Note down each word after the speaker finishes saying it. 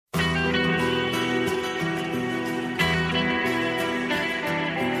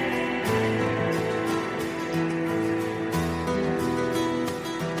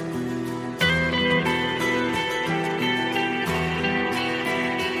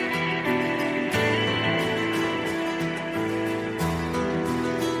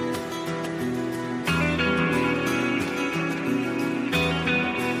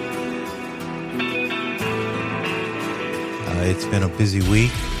It's been a busy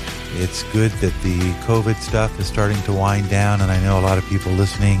week. It's good that the COVID stuff is starting to wind down, and I know a lot of people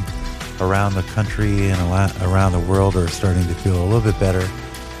listening around the country and around the world are starting to feel a little bit better.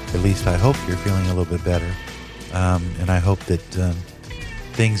 At least I hope you're feeling a little bit better. And I hope that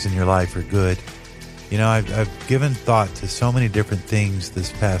things in your life are good. You know, I've given thought to so many different things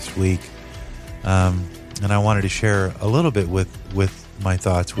this past week, and I wanted to share a little bit with my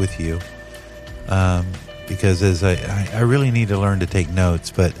thoughts with you, because as I really need to learn to take notes.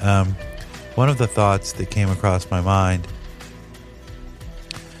 But one of the thoughts that came across my mind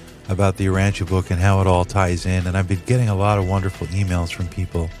about the Urantia book and how it all ties in, and I've been getting a lot of wonderful emails from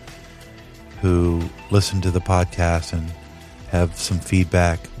people who listen to the podcast and have some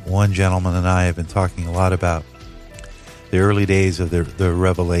feedback. One gentleman and I have been talking a lot about the early days of the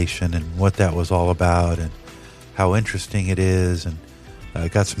revelation and what that was all about and how interesting it is. And I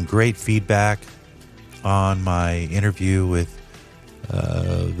got some great feedback on my interview with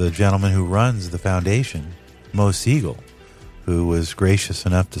the gentleman who runs the foundation, Mo Siegel, who was gracious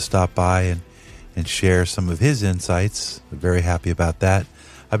enough to stop by and share some of his insights. I'm very happy about that.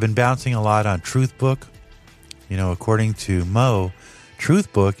 I've been bouncing a lot on Truth Book. You know, according to Mo,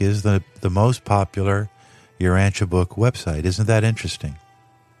 Truth Book is the most popular Urantia book website. Isn't that interesting?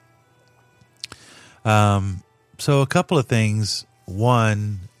 So a couple of things.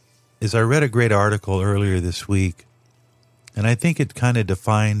 One is I read a great article earlier this week, and I think it kind of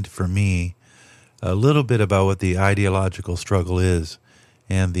defined for me a little bit about what the ideological struggle is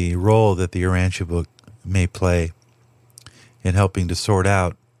and the role that the Urantia book may play in helping to sort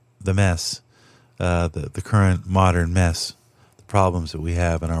out the mess, the current modern mess, the problems that we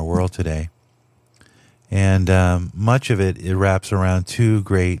have in our world today. And much of it wraps around two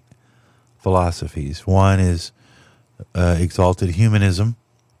great philosophies. One is exalted humanism,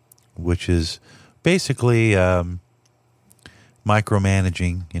 which is basically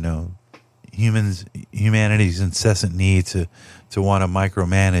micromanaging, you know, humanity's incessant need to want to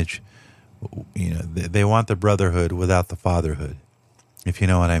micromanage. You know, they want the brotherhood without the fatherhood, if you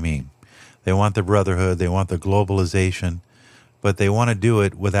know what I mean. They want the brotherhood, they want the globalization, but they want to do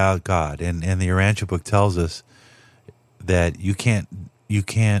it without God. And the Urantia book tells us that you can't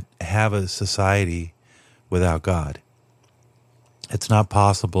have a society without God. It's not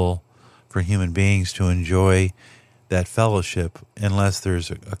possible for human beings to enjoy that fellowship unless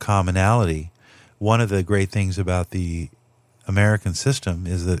there's a commonality. One of the great things about the American system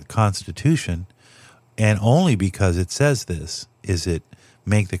is the Constitution, and only because it says this is it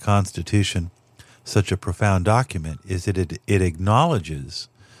make the Constitution such a profound document, is it acknowledges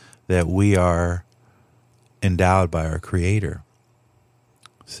that we are endowed by our Creator.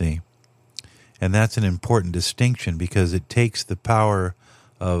 See? And that's an important distinction because it takes the power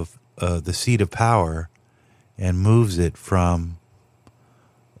of the seat of power and moves it from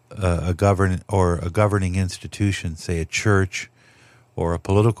a governing institution, say a church or a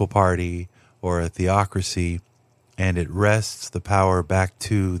political party or a theocracy, and it wrests the power back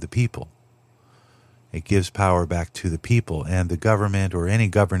to the people. It gives power back to the people, and the government or any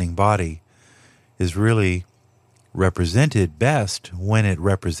governing body is really represented best when it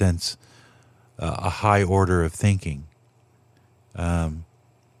represents a high order of thinking. And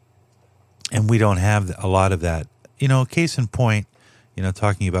we don't have a lot of that. You know, case in point, you know,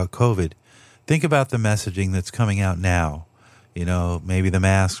 talking about COVID, think about the messaging that's coming out now. You know, maybe the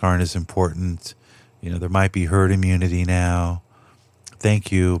masks aren't as important. You know, there might be herd immunity now.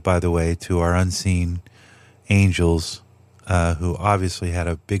 Thank you, by the way, to our unseen angels who obviously had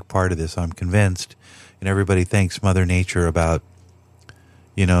a big part of this, I'm convinced. And everybody thanks Mother Nature about,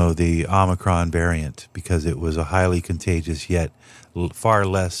 you know, the Omicron variant because it was a highly contagious yet far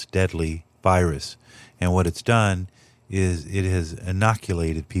less deadly virus. And what it's done is it has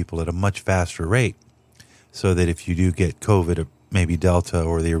inoculated people at a much faster rate so that if you do get COVID, maybe Delta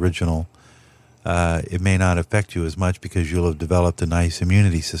or the original, it may not affect you as much because you'll have developed a nice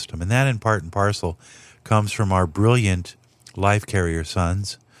immunity system. And that in part and parcel comes from our brilliant life carrier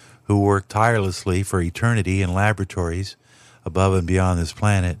sons who work tirelessly for eternity in laboratories above and beyond this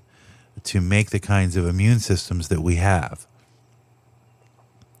planet to make the kinds of immune systems that we have.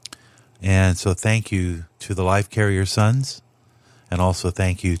 And so thank you to the life carrier sons, and also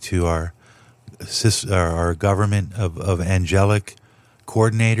thank you to our government of angelic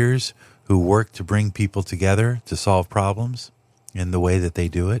coordinators who work to bring people together to solve problems in the way that they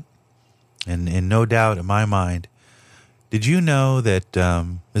do it. And no doubt in my mind, did you know that,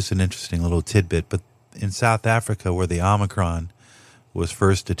 this is an interesting little tidbit, but in South Africa where the Omicron was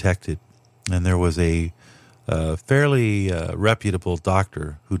first detected, and there was a fairly reputable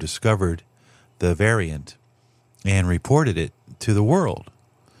doctor who discovered the variant and reported it to the world.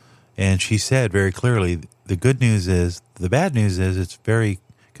 And she said very clearly, the bad news is it's very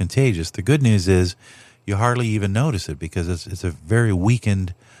contagious. The good news is you hardly even notice it because it's a very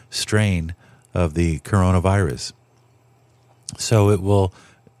weakened strain of the coronavirus. So it will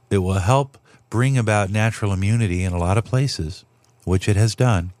help bring about natural immunity in a lot of places, which it has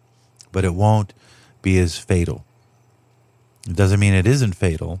done, but it won't be as fatal. It doesn't mean it isn't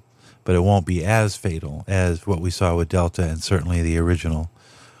fatal, but it won't be as fatal as what we saw with Delta and certainly the original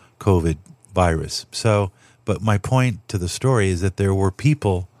COVID virus. So, but my point to the story is that there were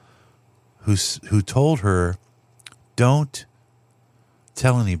people who told her, don't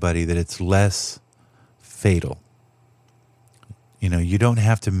tell anybody that it's less fatal. You don't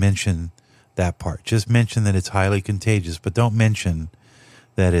have to mention that part. Just mention that it's highly contagious, but don't mention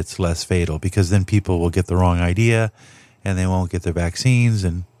that it's less fatal, because then people will get the wrong idea and they won't get their vaccines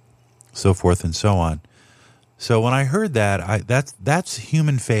and so forth and so on. So when I heard that, that's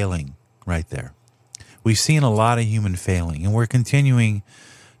human failing right there. We've seen a lot of human failing, and we're continuing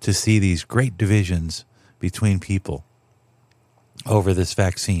to see these great divisions between people over this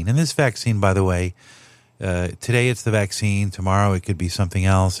vaccine. And this vaccine, by the way, today it's the vaccine. Tomorrow it could be something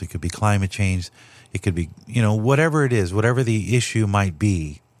else. It could be climate change. It could be, whatever it is, whatever the issue might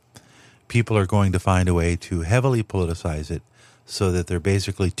be, people are going to find a way to heavily politicize it so that they're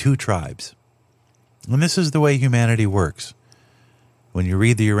basically two tribes. And this is the way humanity works. When you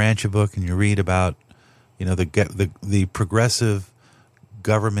read the Urantia book and you read about, the progressive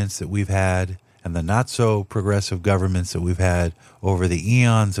governments that we've had and the not so progressive governments that we've had over the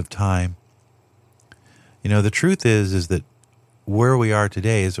eons of time, the truth is that where we are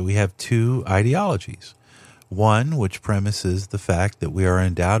today is that we have two ideologies. One, which premises the fact that we are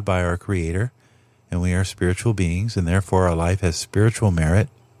endowed by our Creator and we are spiritual beings, and therefore our life has spiritual merit.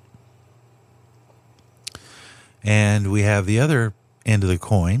 And we have the other end of the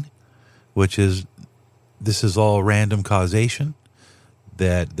coin, which is this is all random causation,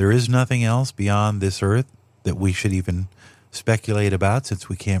 that there is nothing else beyond this earth that we should even speculate about, since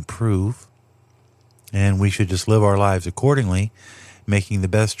we can't prove. And we should just live our lives accordingly, making the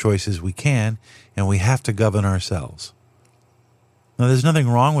best choices we can, and we have to govern ourselves. Now, there's nothing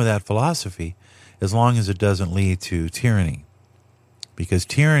wrong with that philosophy as long as it doesn't lead to tyranny, because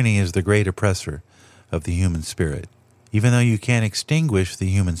tyranny is the great oppressor of the human spirit. Even though you can't extinguish the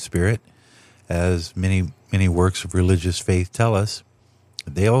human spirit, as many works of religious faith tell us,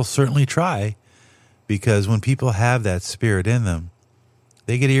 they'll certainly try, because when people have that spirit in them,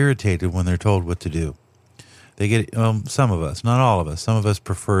 they get irritated when they're told what to do. They get, some of us, not all of us, some of us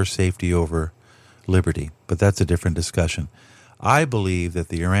prefer safety over liberty, but that's a different discussion. I believe that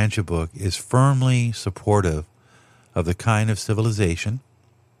the Urantia book is firmly supportive of the kind of civilization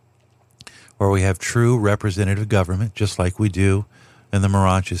where we have true representative government, just like we do in the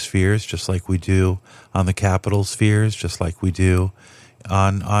Morontia spheres, just like we do on the capital spheres, just like we do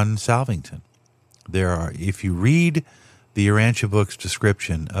on Salvington. If you read the Urantia book's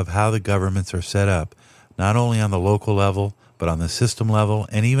description of how the governments are set up, not only on the local level, but on the system level,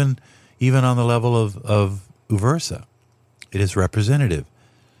 and even on the level of Uversa, it is representative.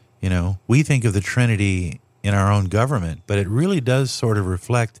 We think of the Trinity in our own government, but it really does sort of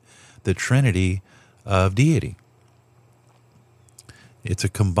reflect the Trinity of deity. It's a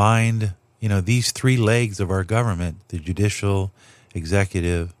combined, these three legs of our government, the judicial,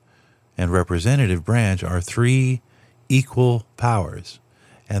 executive, and representative branch, are three equal powers.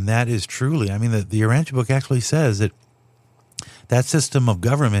 And that is truly, the Urantia book actually says that system of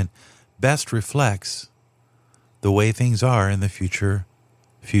government best reflects the way things are in the future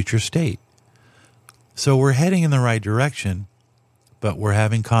state. So we're heading in the right direction, but we're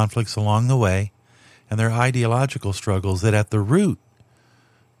having conflicts along the way, and there are ideological struggles that at the root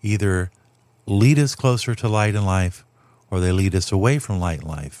either lead us closer to light and life, or they lead us away from light and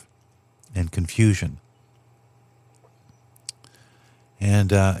life and confusion. And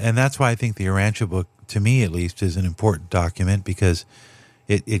that's why I think the Urantia book, to me at least, is an important document, because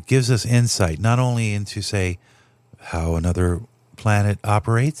it gives us insight not only into, say, how another planet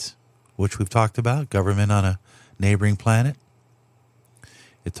operates, which we've talked about, government on a neighboring planet.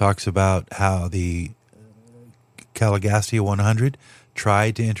 It talks about how the Caligastia 100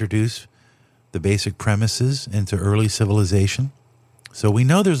 tried to introduce the basic premises into early civilization. So we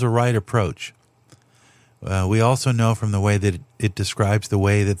know there's a right approach. We also know from the way that it describes the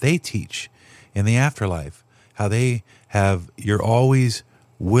way that they teach in the afterlife, how you're always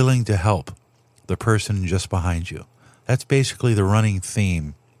willing to help the person just behind you. That's basically the running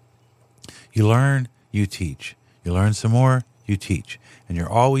theme. You learn, you teach. You learn some more, you teach. And you're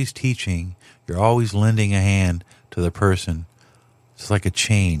always teaching, you're always lending a hand to the person It's like a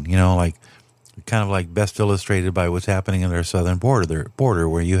chain, like kind of like best illustrated by what's happening in their southern border,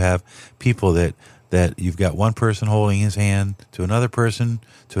 where you have people that you've got one person holding his hand to another person,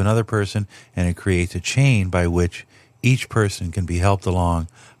 and it creates a chain by which each person can be helped along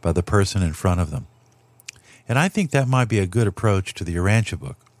by the person in front of them. And I think that might be a good approach to the Urantia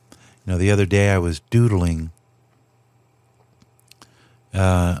book. The other day I was doodling,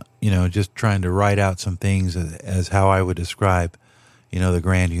 just trying to write out some things as how I would describe, the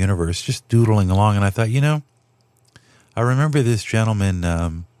grand universe, just doodling along. And I thought, I remember this gentleman,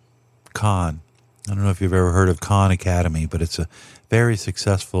 Khan. I don't know if you've ever heard of Khan Academy, but it's a very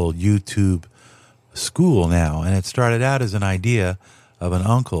successful YouTube school now. And it started out as an idea of an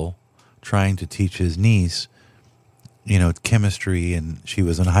uncle trying to teach his niece, chemistry, and she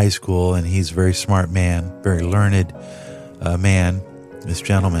was in high school, and he's a very smart man, very learned man, this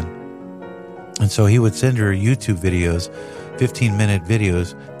gentleman. And so he would send her YouTube videos, 15-minute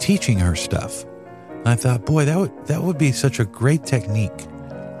videos, teaching her stuff. And I thought, boy, that would be such a great technique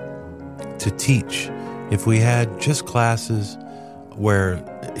to teach if we had just classes where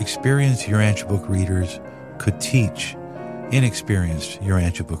experienced Urantia book readers could teach inexperienced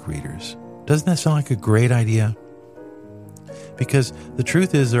Urantia book readers. Doesn't that sound like a great idea? Because the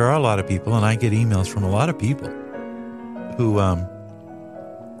truth is, there are a lot of people, and I get emails from a lot of people who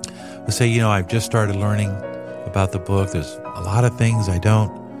say, I've just started learning about the book. There's a lot of things I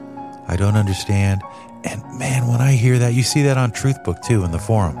don't understand. And man, when I hear that, you see that on Truth Book too in the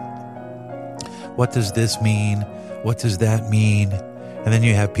forum. What does this mean? What does that mean? And then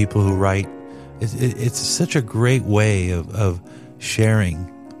you have people who write. It's such a great way of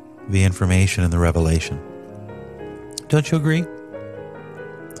sharing the information and the revelation. Don't you agree?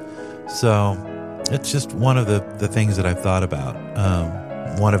 So it's just one of the things that I've thought about.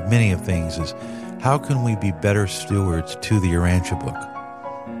 One of many of things is, how can we be better stewards to the Urantia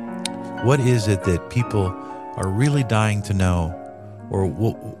book? What is it that people are really dying to know?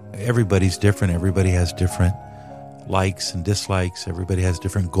 Or everybody's different. Everybody has different likes and dislikes. Everybody has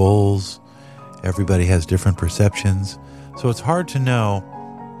different goals. Everybody has different perceptions. So it's hard to know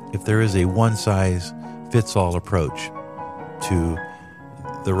if there is a one-size-fits-all approach to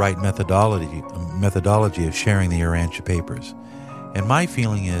the right methodology of sharing the Urantia papers. And my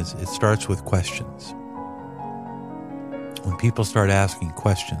feeling is it starts with questions. When people start asking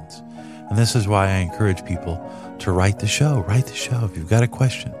questions, and this is why I encourage people to write the show if you've got a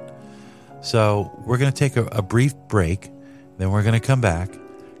question. So we're going to take a brief break, then we're going to come back,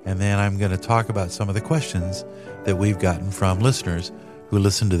 and then I'm going to talk about some of the questions that we've gotten from listeners who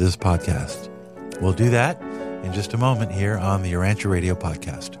listen to this podcast. We'll do that in just a moment here on the Urantia Radio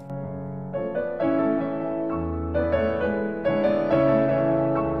Podcast.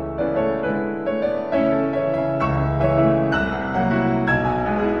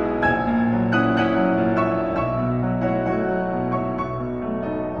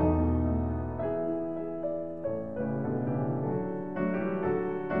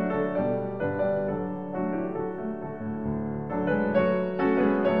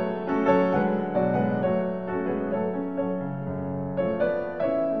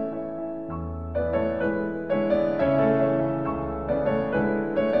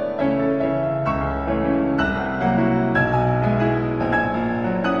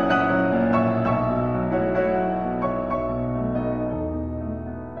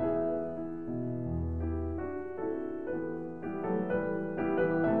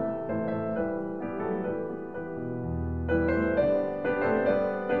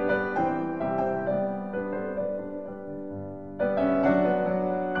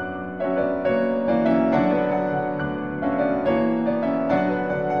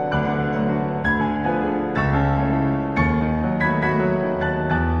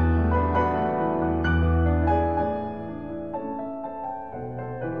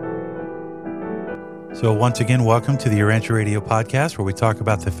 So once again, welcome to the Urantia Radio Podcast, where we talk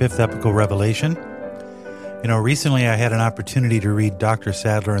about the fifth epical revelation. Recently I had an opportunity to read Dr.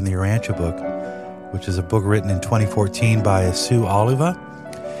 Sadler and the Urantia book, which is a book written in 2014 by Sue Oliva.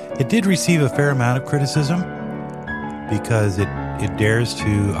 It did receive a fair amount of criticism because it dares to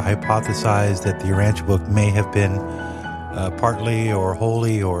hypothesize that the Urantia book may have been partly or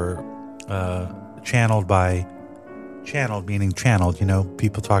wholly or channeled, meaning channeled.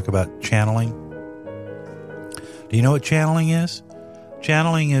 People talk about channeling. Do you know what channeling is?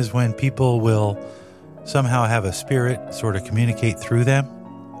 Channeling is when people will somehow have a spirit sort of communicate through them.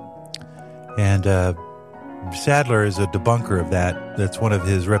 And Sadler is a debunker of that. That's one of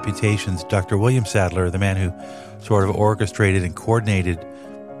his reputations. Dr. William Sadler, the man who sort of orchestrated and coordinated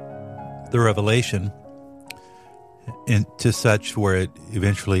the revelation, into such where it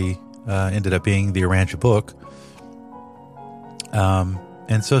eventually ended up being the Urantia book.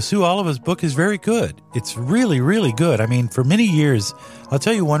 And so Sue Oliva's book is very good. It's really, really good. I mean, for many years, I'll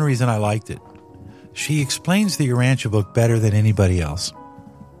tell you one reason I liked it. She explains the Urantia book better than anybody else.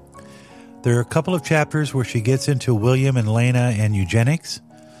 There are a couple of chapters where she gets into William and Lena and eugenics,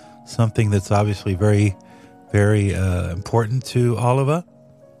 something that's obviously very, very important to Oliva.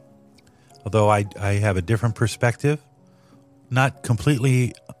 Although I have a different perspective, not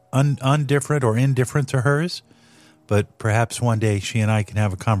completely undifferent or indifferent to hers, but perhaps one day she and I can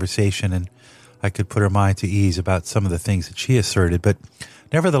have a conversation and I could put her mind to ease about some of the things that she asserted. But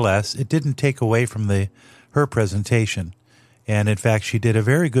nevertheless, it didn't take away from her presentation. And in fact, she did a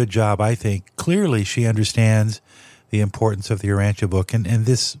very good job, I think. Clearly, she understands the importance of the Urantia book. And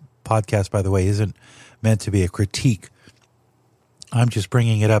this podcast, by the way, isn't meant to be a critique. I'm just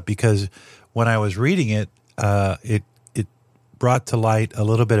bringing it up because when I was reading it, it brought to light a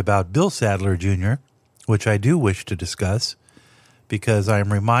little bit about Bill Sadler Jr., which I do wish to discuss, because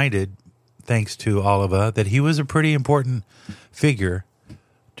I'm reminded, thanks to Oliva, that he was a pretty important figure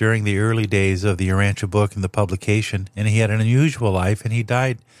during the early days of the Urantia book and the publication, and he had an unusual life, and he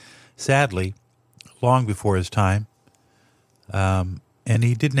died, sadly, long before his time. And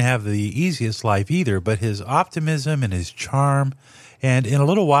he didn't have the easiest life either, but his optimism and his charm, and in a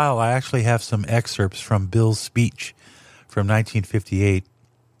little while I actually have some excerpts from Bill's speech from 1958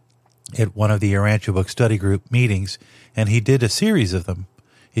 at one of the Urantia book study group meetings, and he did a series of them.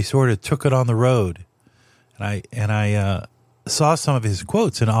 He sort of took it on the road, and I saw some of his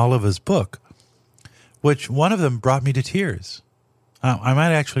quotes in Oliva's book, which one of them brought me to tears. I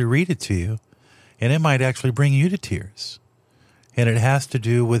might actually read it to you, and it might actually bring you to tears. And it has to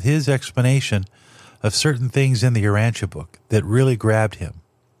do with his explanation of certain things in the Urantia book that really grabbed him.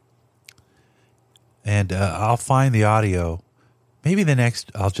 And I'll find the audio. Maybe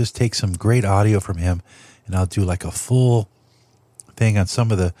I'll just take some great audio from him, and I'll do like a full thing on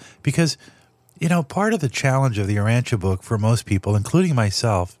some of because, part of the challenge of the Urantia book for most people, including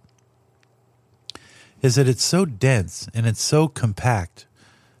myself, is that it's so dense and it's so compact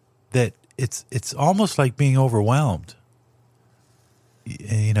that it's almost like being overwhelmed.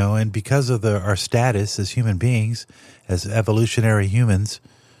 And because of our status as human beings, as evolutionary humans,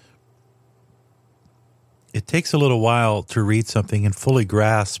 it takes a little while to read something and fully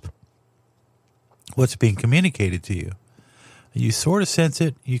grasp what's being communicated to you. You sort of sense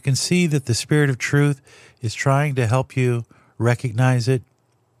it. You can see that the Spirit of Truth is trying to help you recognize it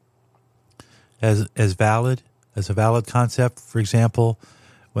as valid, as a valid concept. For example,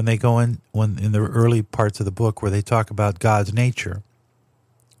 when they go in the early parts of the book where they talk about God's nature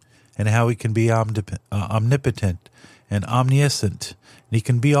and how he can be omnipotent and omniscient. And he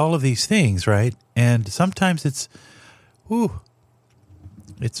can be all of these things, right? And sometimes it's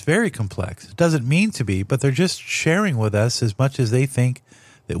very complex. It doesn't mean to be, but they're just sharing with us as much as they think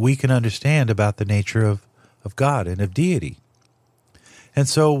that we can understand about the nature of God and of deity. And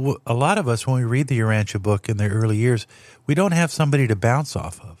so a lot of us, when we read the Urantia book in the early years, we don't have somebody to bounce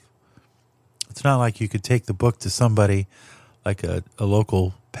off of. It's not like you could take the book to somebody like a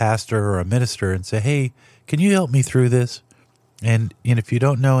local pastor or a minister and say, hey, can you help me through this? And if you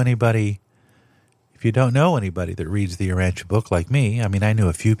don't know anybody that reads the Urantia book like me, I mean, I knew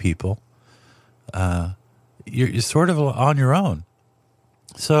a few people, you're sort of on your own.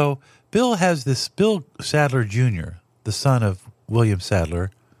 So Bill Sadler Jr., the son of William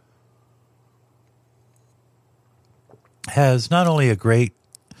Sadler, has not only a great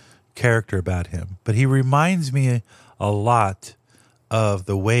character about him, but he reminds me a lot of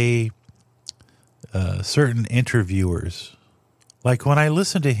the way certain interviewers, like when I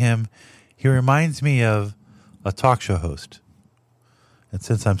listen to him, he reminds me of a talk show host. And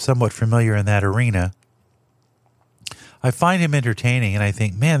since I'm somewhat familiar in that arena, I find him entertaining, and I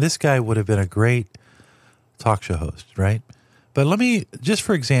think, man, this guy would have been a great talk show host, right? But let me, just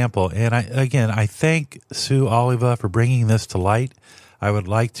for example, and I thank Sue Oliva for bringing this to light. I would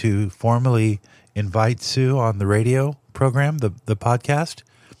like to formally invite Sue on the radio program, the podcast.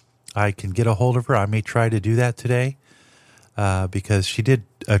 I can get a hold of her. I may try to do that today because she did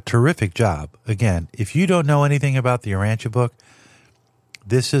a terrific job. Again, if you don't know anything about the Urantia book,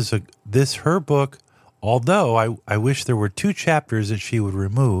 this is her book. Although I wish there were 2 chapters that she would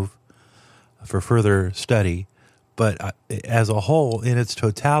remove for further study, but as a whole, in its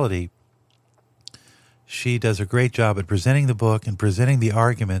totality, she does a great job at presenting the book and presenting the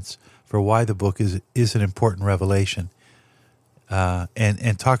arguments for why the book is an important revelation,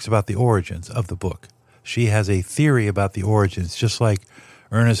 and talks about the origins of the book. She has a theory about the origins, just like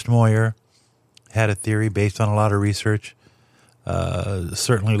Ernest Moyer had a theory based on a lot of research.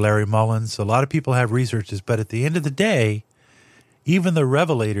 Certainly Larry Mullins. A lot of people have researches, but at the end of the day, even the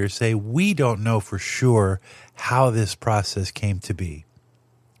revelators say we don't know for sure how this process came to be.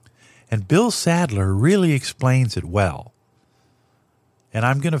 And Bill Sadler really explains it well. And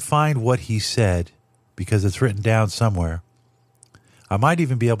I'm going to find what he said because it's written down somewhere. I might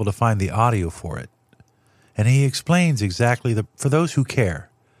even be able to find the audio for it. And he explains exactly, for those who care,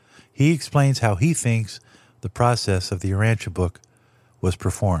 he explains how he thinks the process of the Urantia book was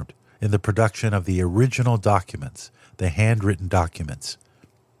performed in the production of the original documents, the handwritten documents.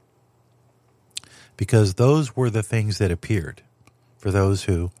 Because those were the things that appeared for those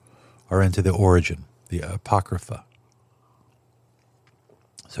who are into the origin, the Apocrypha.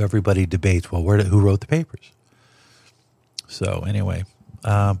 So everybody debates, well, who wrote the papers? So anyway,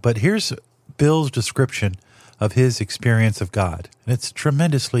 but here's Bill's description of his experience of God. And it's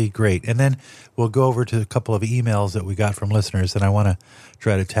tremendously great. And then we'll go over to a couple of emails that we got from listeners, and I want to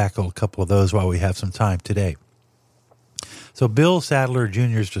try to tackle a couple of those while we have some time today. So Bill Sadler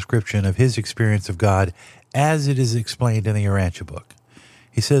Jr.'s description of his experience of God as it is explained in the Urantia book.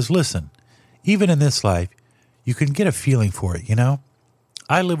 He says, listen, even in this life, you can get a feeling for it, you know?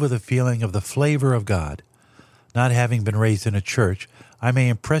 I live with a feeling of the flavor of God. Not having been raised in a church, I may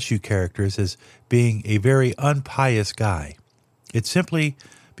impress you characters as being a very unpious guy. It's simply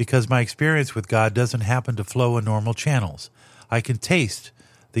because my experience with God doesn't happen to flow in normal channels. I can taste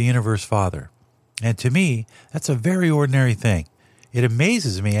the universe Father. And to me, that's a very ordinary thing. It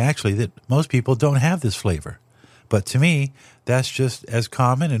amazes me, actually, that most people don't have this flavor. But to me, that's just as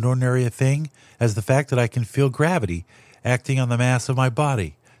common and ordinary a thing as the fact that I can feel gravity acting on the mass of my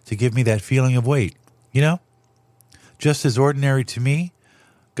body to give me that feeling of weight. You know? Just as ordinary to me,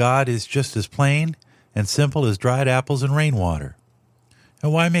 God is just as plain and simple as dried apples and rainwater.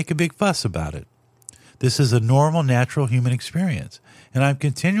 And why make a big fuss about it? This is a normal, natural human experience. And I'm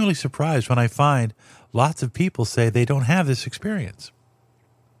continually surprised when I find lots of people say they don't have this experience.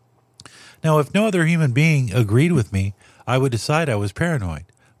 Now, if no other human being agreed with me, I would decide I was paranoid.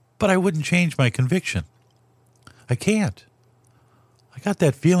 But I wouldn't change my conviction. I can't. I got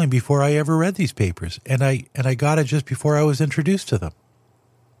that feeling before I ever read these papers, and I got it just before I was introduced to them.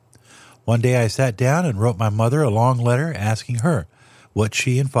 One day I sat down and wrote my mother a long letter asking her what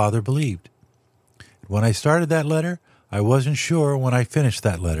she and Father believed. When I started that letter, I wasn't sure. When I finished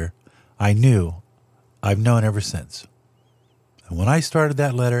that letter, I knew. I've known ever since. And when I started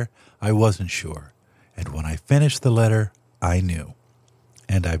that letter, I wasn't sure. And when I finished the letter, I knew.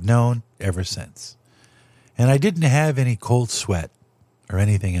 And I've known ever since. And I didn't have any cold sweat or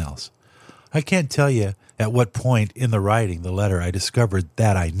anything else. I can't tell you at what point in the writing the letter I discovered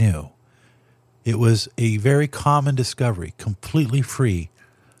that I knew. It was a very common discovery, completely free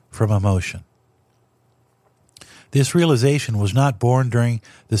from emotion. This realization was not born during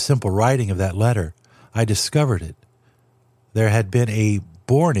the simple writing of that letter. I discovered it. There had been a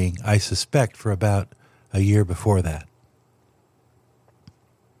borning, I suspect, for about a year before that.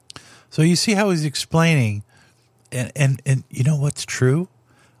 So you see how he's explaining, and you know what's true?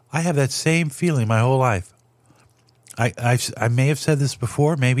 I have that same feeling my whole life. I may have said this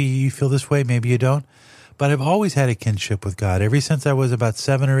before. Maybe you feel this way, maybe you don't. But I've always had a kinship with God ever since I was about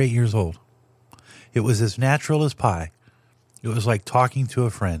 7 or 8 years old. It was as natural as pie. It was like talking to a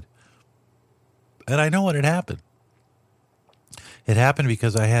friend. And I know what had happened. It happened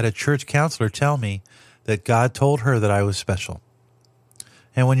because I had a church counselor tell me that God told her that I was special.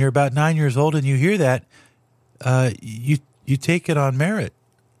 And when you're about 9 years old and you hear that, you take it on merit.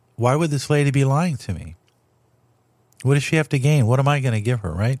 Why would this lady be lying to me? What does she have to gain? What am I going to give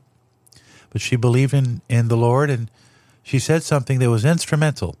her, right? But she believed in the Lord, and she said something that was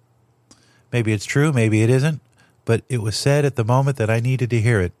instrumental. Maybe it's true, maybe it isn't, but it was said at the moment that I needed to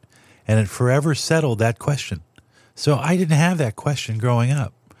hear it, and it forever settled that question. So I didn't have that question growing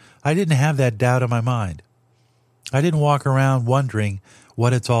up. I didn't have that doubt in my mind. I didn't walk around wondering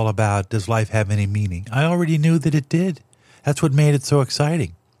what it's all about. Does life have any meaning? I already knew that it did. That's what made it so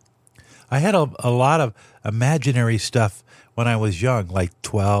exciting. I had a lot of imaginary stuff when I was young, like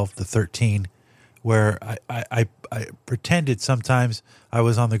 12 to 13, where I pretended sometimes I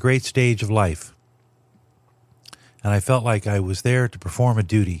was on the great stage of life. And I felt like I was there to perform a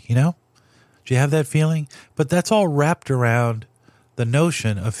duty, you know? Do you have that feeling? But that's all wrapped around the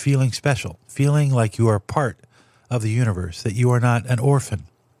notion of feeling special, feeling like you are part of the universe, that you are not an orphan.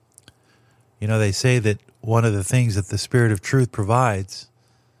 You know, they say that one of the things that the Spirit of Truth provides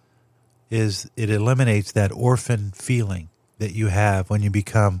is it eliminates that orphan feeling that you have when you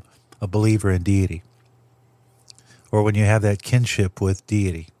become a believer in deity, or when you have that kinship with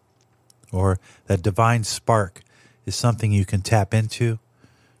deity, or that divine spark is something you can tap into,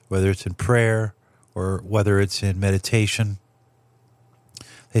 whether it's in prayer or whether it's in meditation.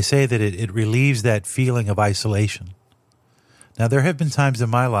 They say that it relieves that feeling of isolation. Now, there have been times in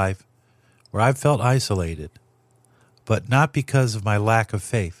my life where I've felt isolated, but not because of my lack of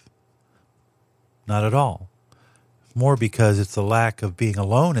faith. Not at all. More because it's the lack of being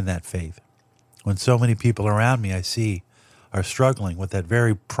alone in that faith. When so many people around me I see are struggling with that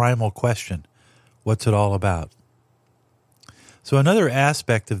very primal question, what's it all about? So another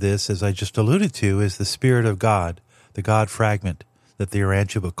aspect of this, as I just alluded to, is the Spirit of God, the God fragment that the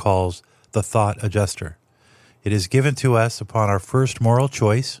Urantia calls the thought adjuster. It is given to us upon our first moral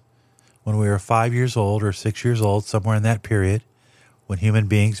choice when we are 5 years old or 6 years old, somewhere in that period, when human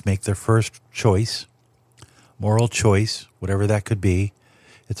beings make their first choice, moral choice, whatever that could be.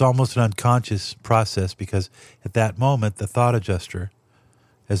 It's almost an unconscious process because at that moment, the thought adjuster,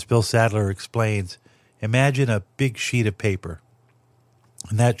 as Bill Sadler explains, imagine a big sheet of paper.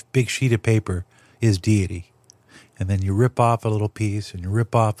 And that big sheet of paper is deity. And then you rip off a little piece, and you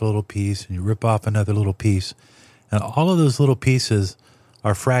rip off a little piece, and you rip off another little piece. And all of those little pieces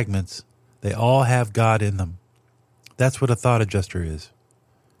are fragments. They all have God in them. That's what a thought adjuster is.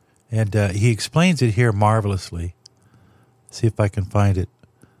 And he explains it here marvelously. See if I can find it.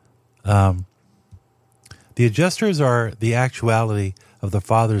 The adjusters are the actuality of the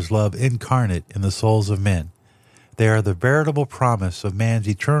Father's love incarnate in the souls of men. They are the veritable promise of man's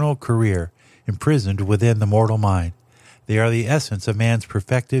eternal career imprisoned within the mortal mind. They are the essence of man's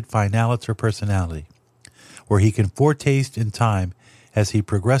perfected finality or personality, where he can foretaste in time as he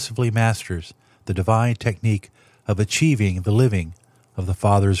progressively masters the divine technique of achieving the living of the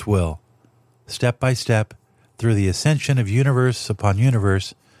Father's will, step by step through the ascension of universe upon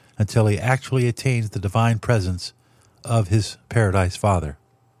universe until he actually attains the divine presence of his paradise Father.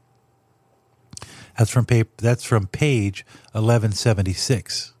 That's from page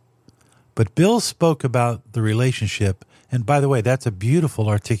 1176. But Bill spoke about the relationship, and by the way, that's a beautiful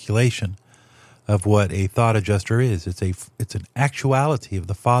articulation of what a thought adjuster is. It's an actuality of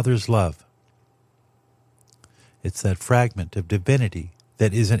the Father's love. It's that fragment of divinity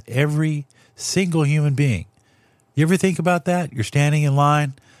that is in every single human being. You ever think about that? You're standing in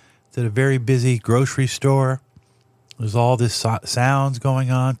line at a very busy grocery store. There's all this sounds going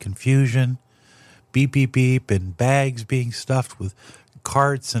on, confusion, beep, beep, beep, and bags being stuffed with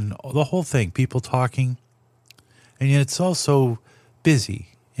carts and the whole thing, people talking. And yet it's all so busy.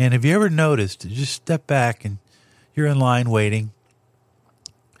 And have you ever noticed, just step back and you're in line waiting,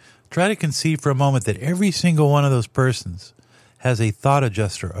 try to conceive for a moment that every single one of those persons has a thought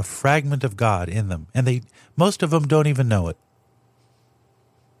adjuster, a fragment of God in them. And most of them don't even know it.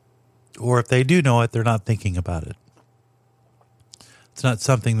 Or if they do know it, they're not thinking about it. It's not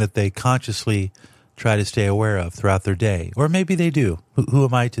something that they consciously try to stay aware of throughout their day. Or maybe they do. Who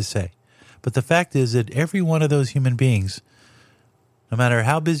am I to say? But the fact is that every one of those human beings, no matter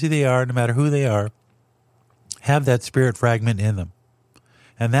how busy they are, no matter who they are, have that spirit fragment in them.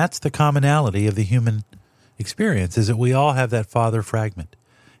 And that's the commonality of the human experience, is that we all have that Father fragment.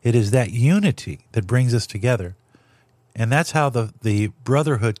 It is that unity that brings us together. And that's how the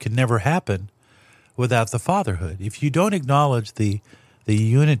brotherhood can never happen without the fatherhood. If you don't acknowledge the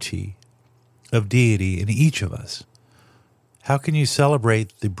unity of deity in each of us, how can you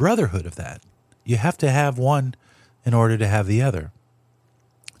celebrate the brotherhood of that? You have to have one in order to have the other.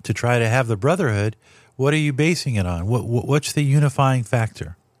 To try to have the brotherhood, what are you basing it on? What's the unifying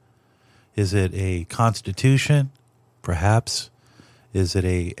factor? Is it a constitution, perhaps? Is it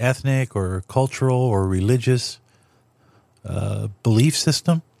a ethnic or cultural or religious belief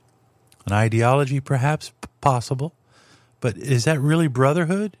system? An ideology, perhaps? Possible. But is that really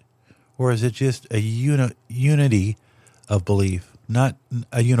brotherhood? Or is it just a unity of belief, not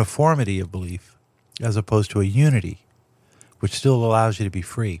a uniformity of belief, as opposed to a unity, which still allows you to be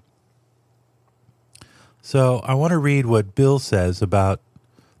free? So I want to read what Bill says about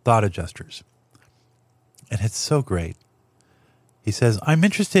thought adjusters. And it's so great. He says, I'm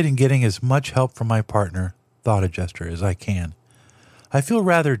interested in getting as much help from my partner, thought adjuster, as I can. I feel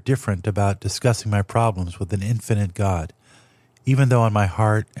rather different about discussing my problems with an infinite God, even though in my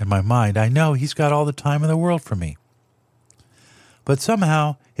heart and my mind I know he's got all the time in the world for me. But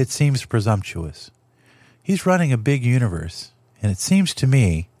somehow it seems presumptuous. He's running a big universe, and it seems to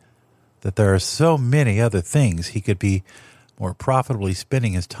me that there are so many other things he could be more profitably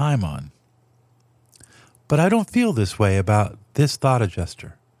spending his time on. But I don't feel this way about this thought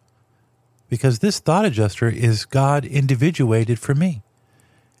adjuster, because this thought adjuster is God individuated for me,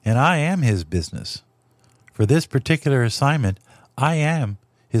 and I am his business. For this particular assignment, I am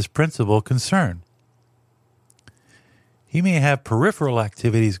his principal concern. He may have peripheral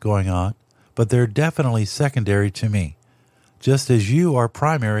activities going on, but they're definitely secondary to me, just as you are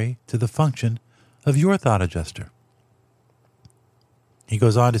primary to the function of your thought adjuster. He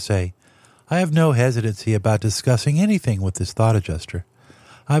goes on to say, I have no hesitancy about discussing anything with this thought adjuster.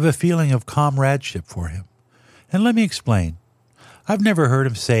 I have a feeling of comradeship for him. And let me explain. I've never heard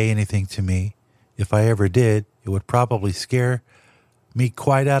him say anything to me. If I ever did, it would probably scare me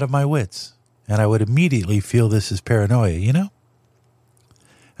quite out of my wits, and I would immediately feel this is paranoia, you know?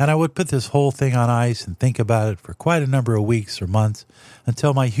 And I would put this whole thing on ice and think about it for quite a number of weeks or months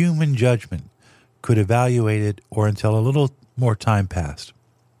until my human judgment could evaluate it or until a little more time passed.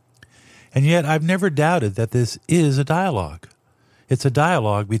 And yet I've never doubted that this is a dialogue. It's a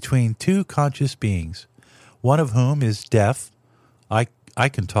dialogue between two conscious beings, one of whom is deaf. I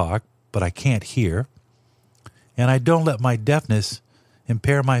can talk, but I can't hear. And I don't let my deafness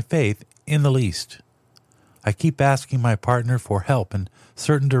impair my faith in the least. I keep asking my partner for help in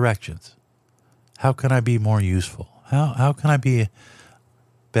certain directions. How can I be more useful? How can I be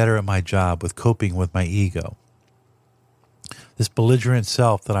better at my job with coping with my ego? This belligerent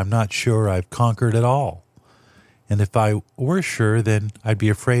self that I'm not sure I've conquered at all. And if I were sure, then I'd be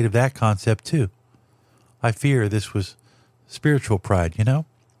afraid of that concept too. I fear this was spiritual pride, you know,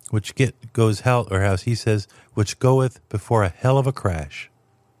 which goes hell, or as he says, which goeth before a hell of a crash.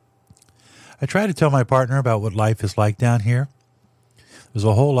 I try to tell my partner about what life is like down here. There's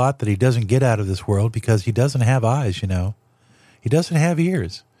a whole lot that he doesn't get out of this world because he doesn't have eyes, you know. He doesn't have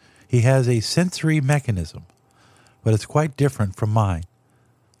ears. He has a sensory mechanism, but it's quite different from mine.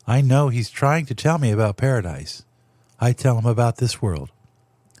 I know he's trying to tell me about paradise. I tell him about this world,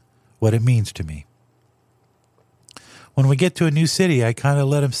 what it means to me. When we get to a new city, I kind of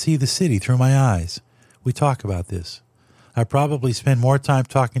let him see the city through my eyes. We talk about this. I probably spend more time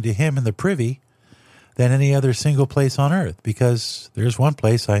talking to him in the privy than any other single place on earth, because there's one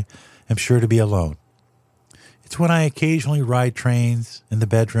place I am sure to be alone. It's when I occasionally ride trains in the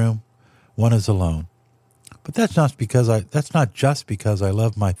bedroom, one is alone. But that's not just because I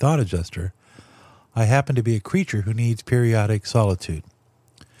love my thought adjuster. I happen to be a creature who needs periodic solitude.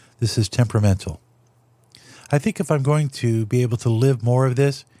 This is temperamental. I think if I'm going to be able to live more of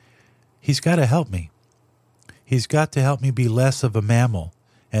this, he's got to help me. He's got to help me be less of a mammal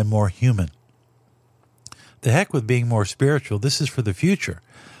and more human. The heck with being more spiritual. This is for the future.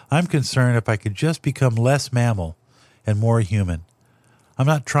 I'm concerned if I could just become less mammal and more human. I'm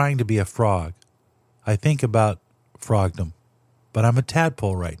not trying to be a frog. I think about frogdom, but I'm a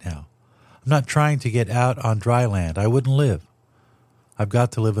tadpole right now. I'm not trying to get out on dry land. I wouldn't live. I've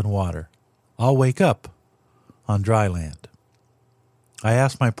got to live in water. I'll wake up on dry land. I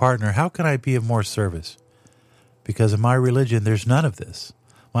asked my partner, how can I be of more service? Because in my religion, there's none of this.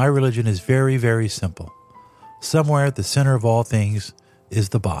 My religion is very, very simple. Somewhere at the center of all things is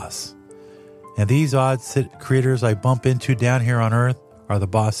the boss. And these odd critters I bump into down here on earth are the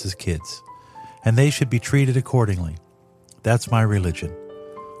boss's kids. And they should be treated accordingly. That's my religion.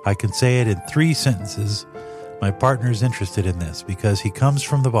 I can say it in 3 sentences. My partner's interested in this because he comes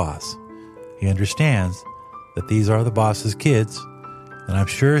from the boss. He understands that these are the boss's kids, and I'm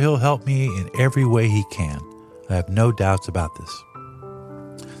sure he'll help me in every way he can. I have no doubts about this.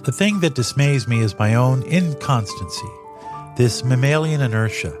 The thing that dismays me is my own inconstancy, this mammalian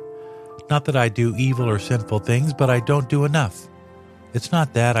inertia. Not that I do evil or sinful things, but I don't do enough. It's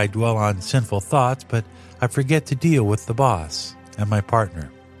not that I dwell on sinful thoughts, but I forget to deal with the boss and my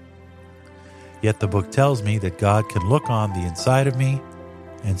partner. Yet the book tells me that God can look on the inside of me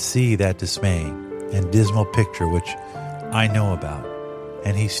and see that dismaying and dismal picture which I know about,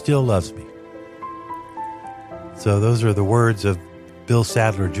 and he still loves me. So those are the words of Bill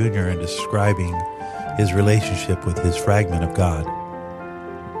Sadler Jr. in describing his relationship with his fragment of God.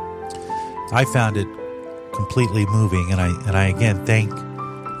 I found it completely moving, and I again thank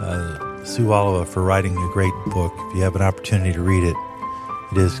Sue Oliva for writing a great book. If you have an opportunity to read it,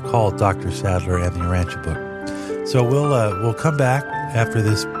 it is called Dr. Sadler and the Urantia Book. So we'll come back after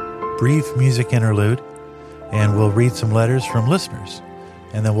this brief music interlude, and we'll read some letters from listeners,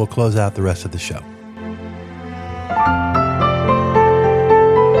 and then we'll close out the rest of the show.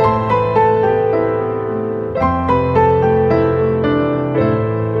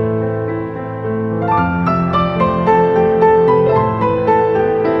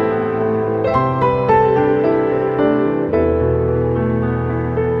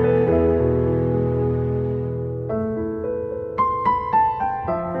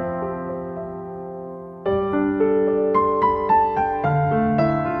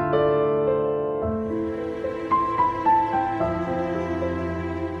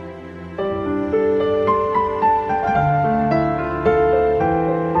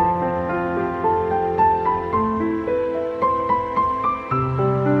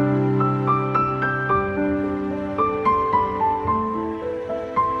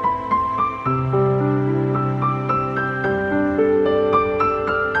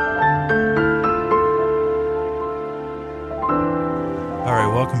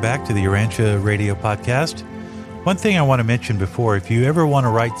 welcome back to the Urantia Radio Podcast. One thing I want to mention before, if you ever want to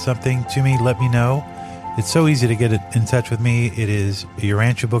write something to me, let me know. It's so easy to get in touch with me. It is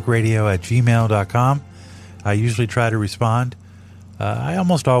urantiabookradio@gmail.com. I usually try to respond. I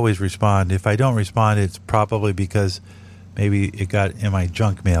almost always respond. If I don't respond, it's probably because maybe it got in my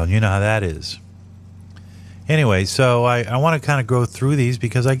junk mail. You know how that is. Anyway, so I want to kind of go through these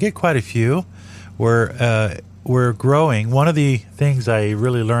because I get quite a few. We're growing. One of the things I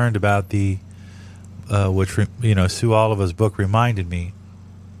really learned about the, which Sue Oliva's book reminded me,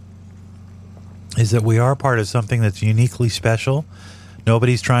 is that we are part of something that's uniquely special.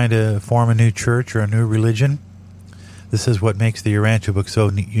 Nobody's trying to form a new church or a new religion. This is what makes the Urantia book so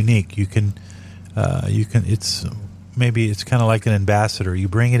unique. You can. It's kind of like an ambassador. You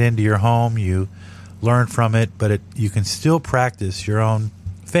bring it into your home, you learn from it, but you can still practice your own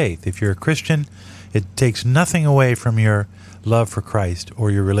faith. If you're a Christian, it takes nothing away from your love for Christ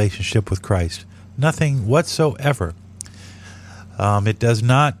or your relationship with Christ. Nothing whatsoever. It does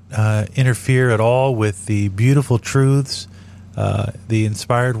not interfere at all with the beautiful truths, the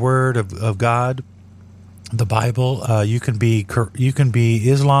inspired word of God, the Bible. You can be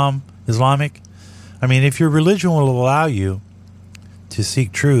Islamic. I mean, if your religion will allow you to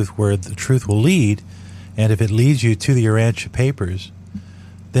seek truth where the truth will lead, and if it leads you to the Urantia papers,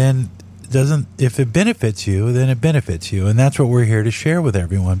 then if it benefits you, then it benefits you. And that's what we're here to share with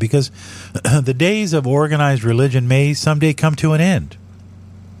everyone, because the days of organized religion may someday come to an end.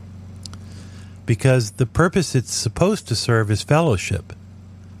 Because the purpose it's supposed to serve is fellowship.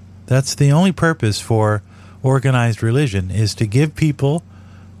 That's the only purpose for organized religion, is to give people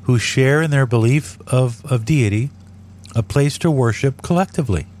who share in their belief of deity a place to worship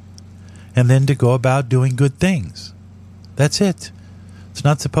collectively, and then to go about doing good things. That's it. It's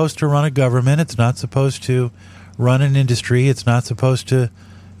not supposed to run a government. It's not supposed to run an industry. It's only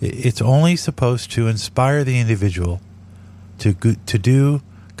supposed to inspire the individual to do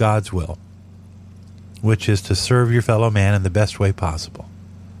God's will, which is to serve your fellow man in the best way possible.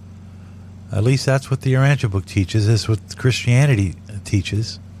 At least that's what the Urantia book teaches. That's what Christianity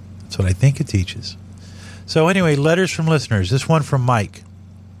teaches. That's what I think it teaches. So anyway, letters from listeners. This one from Mike.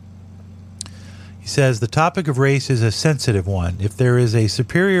 He says, the topic of race is a sensitive one. If there is a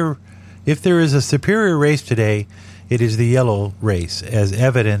superior race today, it is the yellow race, as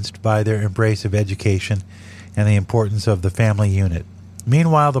evidenced by their embrace of education and the importance of the family unit.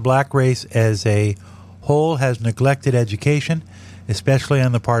 Meanwhile, the black race as a whole has neglected education, especially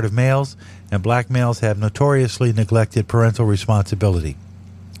on the part of males, and black males have notoriously neglected parental responsibility.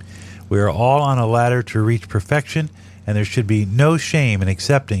 We are all on a ladder to reach perfection, and there should be no shame in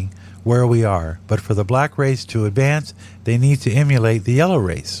accepting where we are. But for the black race to advance, they need to emulate the yellow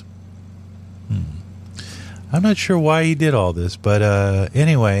race. I'm not sure why he did all this, but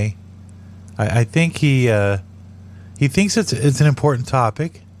anyway, I think he thinks it's an important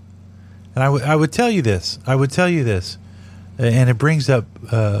topic, and I would tell you this. And it brings up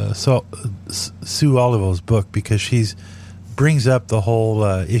Sue Oliva's book, because she's brings up the whole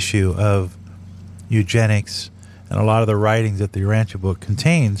issue of eugenics and a lot of the writings that the Urantia book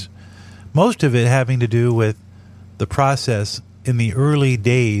contains, most of it having to do with the process in the early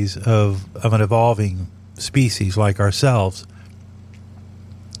days of an evolving species like ourselves.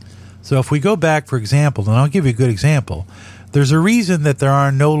 So if we go back, for example, and I'll give you a good example, there's a reason that there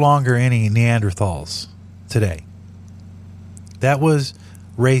are no longer any Neanderthals today. That was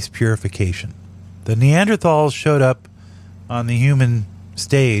race purification. The Neanderthals showed up on the human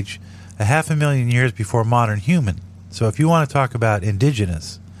stage 500,000 years before modern human. So if you want to talk about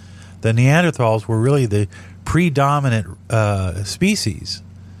indigenous, the Neanderthals were really the predominant species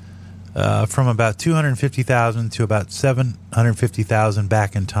from about 250,000 to about 750,000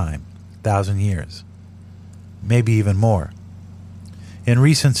 back in time, 1,000 years, maybe even more. In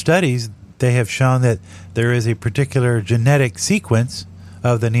recent studies, they have shown that there is a particular genetic sequence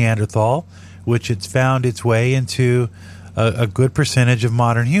of the Neanderthal, which it's found its way into a good percentage of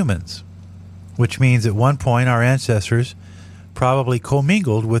modern humans, which means at one point our ancestors probably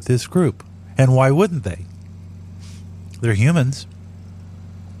commingled with this group. And why wouldn't they? They're humans.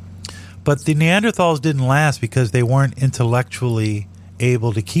 But the Neanderthals didn't last because they weren't intellectually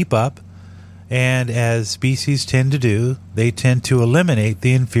able to keep up, and as species tend to do, they tend to eliminate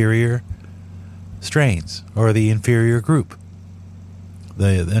the inferior strains or the inferior group.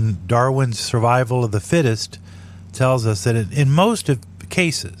 And Darwin's survival of the fittest tells us that in most of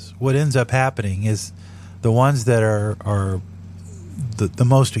cases, what ends up happening is the ones that are the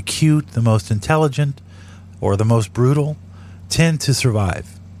most acute, the most intelligent, or the most brutal tend to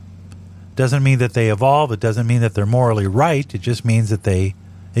survive. Doesn't mean that they evolve. It doesn't mean that they're morally right. It just means that they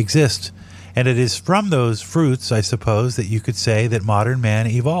exist. And it is from those fruits, I suppose, that you could say that modern man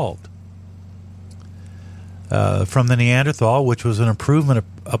evolved. From the Neanderthal, which was an improvement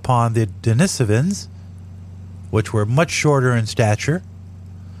upon the Denisovans, which were much shorter in stature,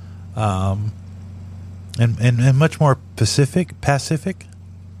 and much more pacific.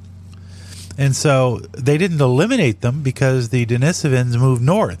 And so they didn't eliminate them because the Denisovans moved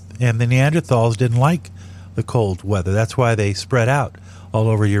north, and the Neanderthals didn't like the cold weather. That's why they spread out all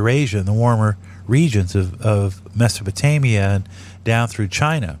over Eurasia and the warmer regions of Mesopotamia and down through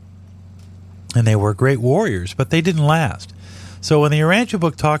China. And they were great warriors, but they didn't last. So when the Urantia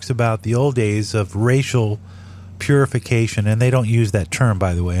book talks about the old days of racial purification, and they don't use that term,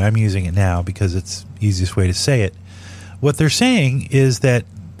 by the way, I'm using it now because it's the easiest way to say it. What they're saying is that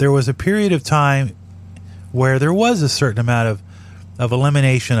there was a period of time where there was a certain amount of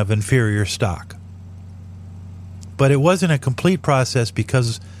elimination of inferior stock. But it wasn't a complete process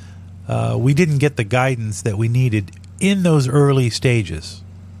because we didn't get the guidance that we needed in those early stages.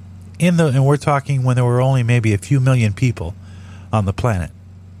 And we're talking when there were only maybe a few million people on the planet.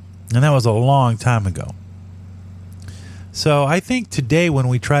 And that was a long time ago. So I think today when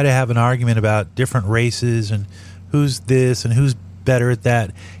we try to have an argument about different races and who's this and who's better at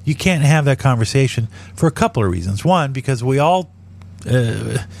that, you can't have that conversation for a couple of reasons. One, because we all,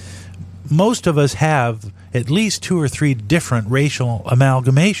 most of us have at least 2 or 3 different racial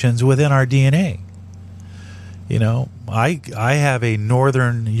amalgamations within our DNA. You know, I have a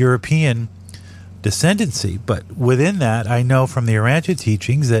Northern European descendancy, but within that, I know from the Urantia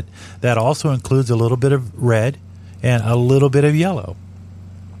teachings that also includes a little bit of red and a little bit of yellow.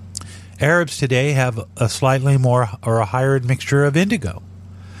 Arabs today have a slightly more or a higher mixture of indigo.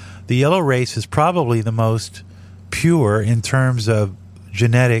 The yellow race is probably the most pure in terms of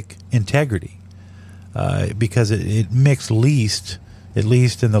genetic integrity because it mixed least, at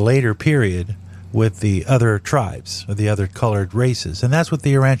least in the later period, with the other tribes or the other colored races. And that's what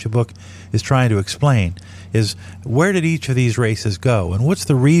the Urantia book is trying to explain, is where did each of these races go? And what's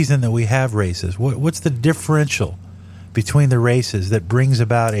the reason that we have races? What's the differential between the races that brings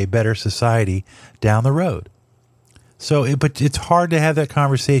about a better society down the road? But it's hard to have that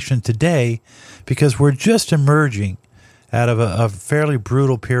conversation today because we're just emerging out of a fairly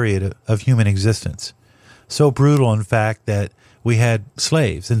brutal period of human existence. So brutal, in fact, that we had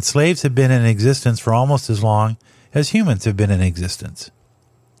slaves, and slaves have been in existence for almost as long as humans have been in existence.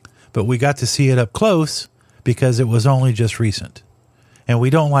 But we got to see it up close because it was only just recent. And we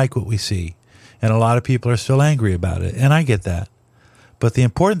don't like what we see. And a lot of people are still angry about it. And I get that. But the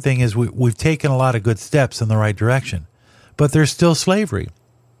important thing is we've taken a lot of good steps in the right direction. But there's still slavery.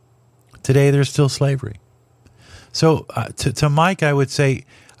 Today there's still slavery. So to Mike, I would say,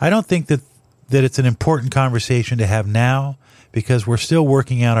 I don't think that it's an important conversation to have now because we're still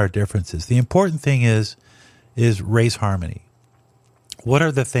working out our differences. The important thing is race harmony. What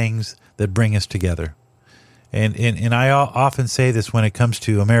are the things that bring us together? And I often say this when it comes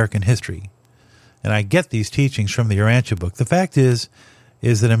to American history. And I get these teachings from the Urantia book. The fact is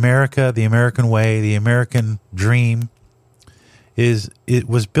that America, the American way, the American dream, it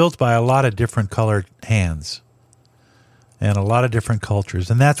was built by a lot of different colored hands and a lot of different cultures.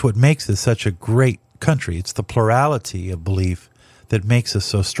 And that's what makes this such a great country. It's the plurality of belief that makes us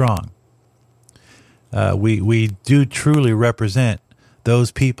so strong. We do truly represent those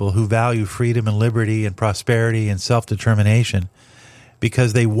people who value freedom and liberty and prosperity and self-determination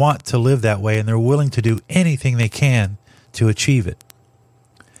because they want to live that way and they're willing to do anything they can to achieve it.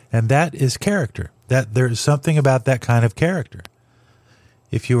 And that is character. That there's something about that kind of character.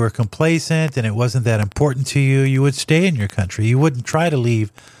 If you were complacent and it wasn't that important to you, you would stay in your country. You wouldn't try to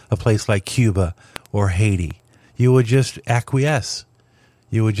leave a place like Cuba or Haiti. You would just acquiesce.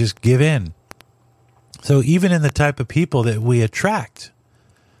 You would just give in. So even in the type of people that we attract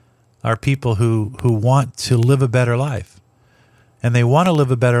are people who want to live a better life. And they want to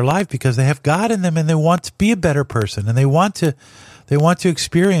live a better life because they have God in them and they want to be a better person. And they want to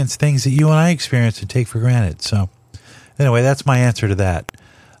experience things that you and I experience and take for granted. So anyway, that's my answer to that.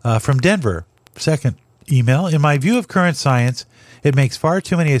 From Denver, second email. In my view of current science, it makes far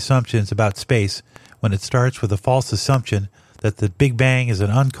too many assumptions about space when it starts with a false assumption that the Big Bang is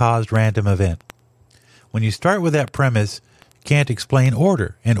an uncaused random event. When you start with that premise, you can't explain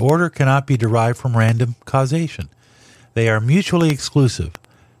order, and order cannot be derived from random causation. They are mutually exclusive.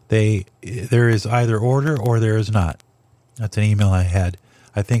 There is either order or there is not. That's an email I had.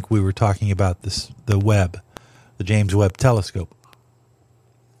 I think we were talking about the Webb, the James Webb Telescope.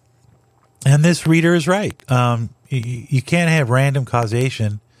 And this reader is right. You can't have random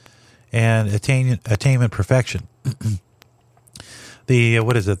causation and attainment perfection.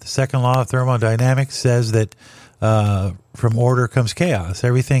 The second law of thermodynamics says that from order comes chaos.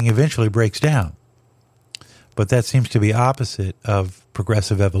 Everything eventually breaks down. But that seems to be opposite of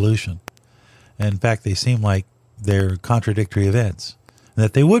progressive evolution. In fact, they seem like they're contradictory events, and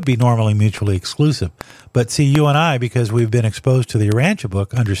that they would be normally mutually exclusive. But see, you and I, because we've been exposed to the Urantia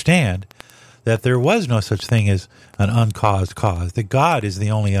book, understand that there was no such thing as an uncaused cause, that God is the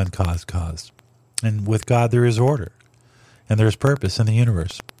only uncaused cause. And with God, there is order, and there's purpose in the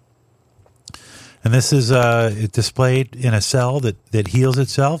universe. And this is displayed in a cell that heals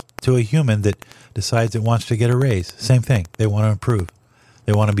itself to a human that decides it wants to get a raise. Same thing. They want to improve.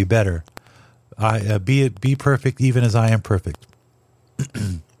 They want to be better. Be perfect even as I am perfect.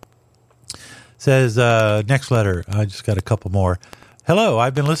 Says, next letter. I just got a couple more. Hello,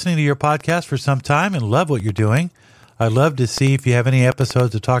 I've been listening to your podcast for some time and love what you're doing. I'd love to see if you have any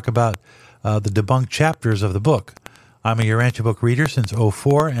episodes to talk about the debunked chapters of the book. I'm a Urantia book reader since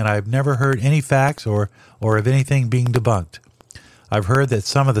 2004, and I've never heard any facts or of anything being debunked. I've heard that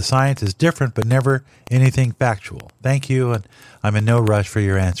some of the science is different, but never anything factual. Thank you, and I'm in no rush for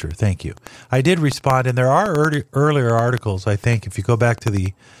your answer. Thank you. I did respond, and there are earlier articles, I think, if you go back to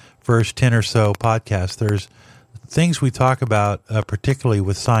the first 10 or so podcasts, there's things we talk about, particularly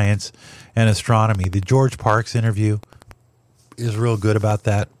with science and astronomy. The George Parks interview is real good about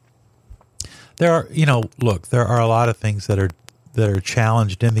that. There are, there are a lot of things that are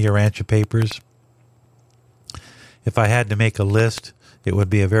challenged in the Urantia papers. If I had to make a list, it would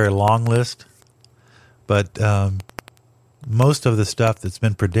be a very long list. But most of the stuff that's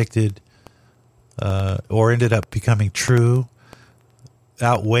been predicted or ended up becoming true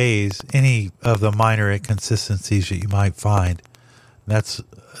outweighs any of the minor inconsistencies that you might find. That's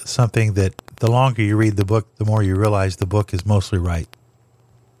something that the longer you read the book, the more you realize the book is mostly right.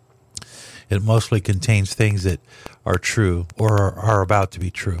 It mostly contains things that are true or are about to be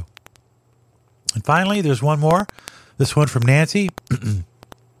true. And finally, there's one more. This one from Nancy.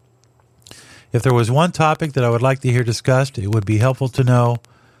 If there was one topic that I would like to hear discussed, it would be helpful to know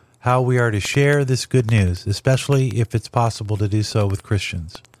how we are to share this good news, especially if it's possible to do so with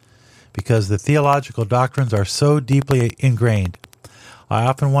Christians, because the theological doctrines are so deeply ingrained. I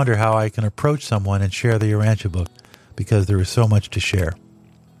often wonder how I can approach someone and share the Urantia book, because there is so much to share.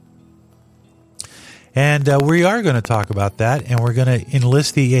 And we are going to talk about that, and we're going to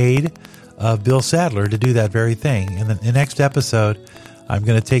enlist the aid of Bill Sadler to do that very thing. In the next episode, I'm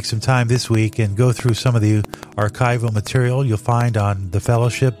going to take some time this week and go through some of the archival material you'll find on the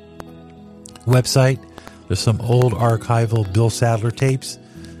Fellowship website. There's some old archival Bill Sadler tapes,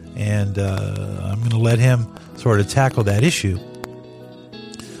 and I'm going to let him sort of tackle that issue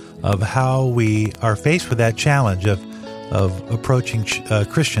of how we are faced with that challenge of approaching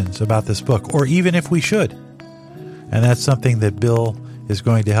Christians about this book, or even if we should. And that's something that Bill is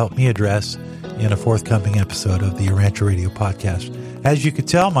going to help me address in a forthcoming episode of the Urantia Radio podcast. As you can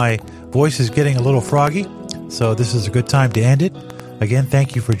tell, my voice is getting a little froggy, so this is a good time to end it. Again,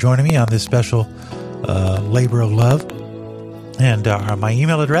 thank you for joining me on this special labor of love. And my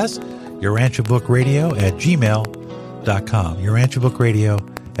email address, urantiabookradio@gmail.com.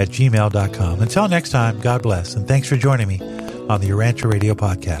 urantiabookradio@gmail.com. Until next time, God bless, and thanks for joining me on the Urantia Radio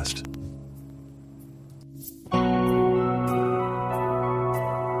podcast.